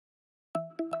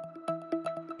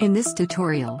In this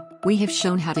tutorial, we have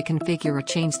shown how to configure or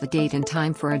change the date and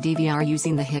time for a DVR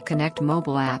using the Hik-Connect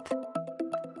mobile app,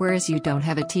 whereas you don't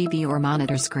have a TV or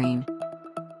monitor screen.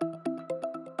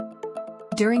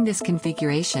 During this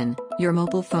configuration, your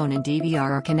mobile phone and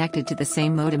DVR are connected to the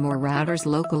same modem or router's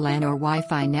local LAN or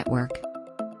Wi-Fi network.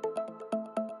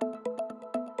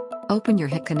 Open your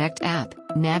Hik-Connect app,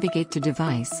 navigate to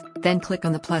Device, then click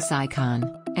on the plus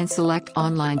icon, and select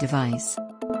Online Device.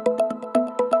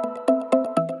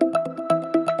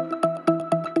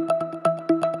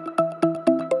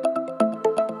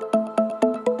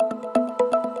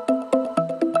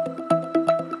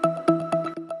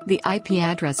 The IP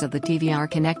address of the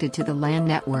DVR connected to the LAN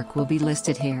network will be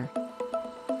listed here.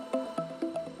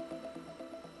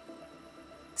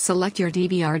 Select your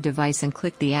DVR device and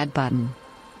click the Add button.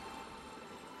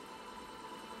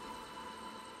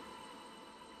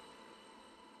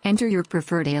 Enter your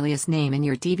preferred alias name and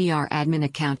your DVR admin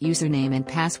account username and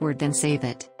password, then save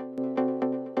it.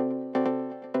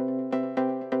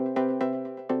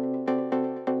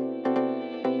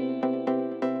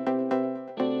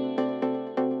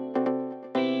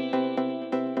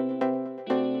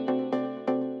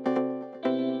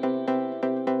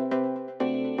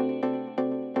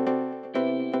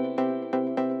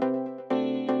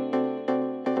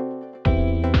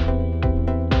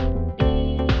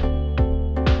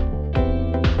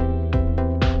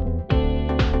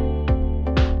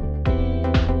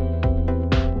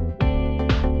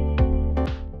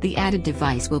 The added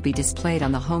device will be displayed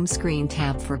on the home screen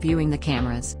tab for viewing the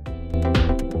cameras.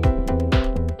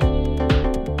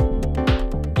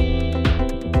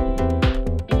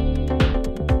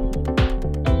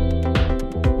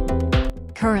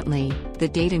 Currently, the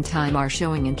date and time are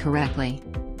showing incorrectly.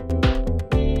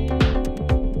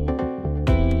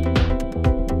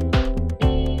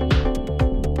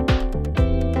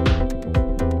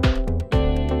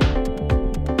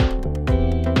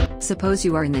 Suppose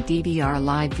you are in the DVR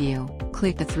live view,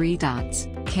 click the three dots,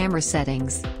 Camera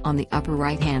Settings, on the upper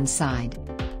right-hand side,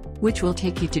 which will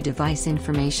take you to Device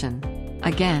Information.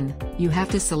 Again, you have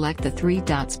to select the three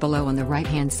dots below on the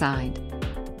right-hand side.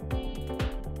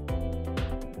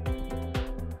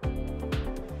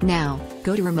 Now,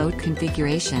 go to Remote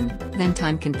Configuration, then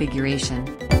Time Configuration.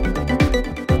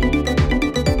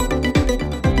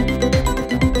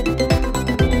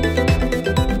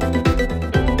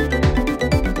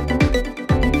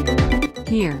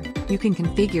 Here, you can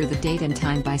configure the date and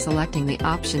time by selecting the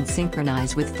option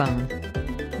Synchronize with Phone.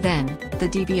 Then, the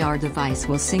DVR device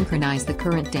will synchronize the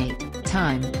current date,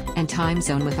 time, and time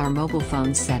zone with our mobile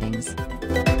phone settings.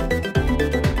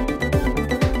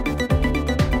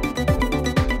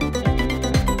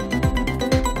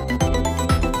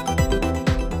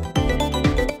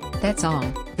 That's all.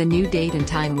 The new date and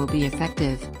time will be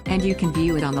effective, and you can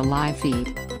view it on the live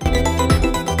feed.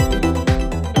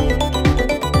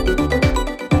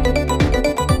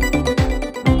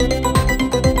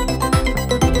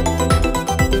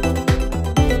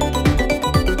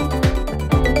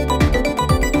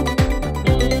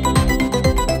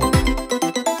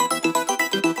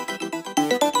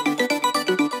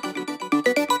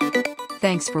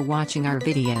 Thanks for watching our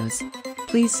videos.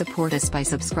 Please support us by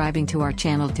subscribing to our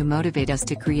channel to motivate us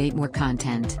to create more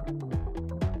content.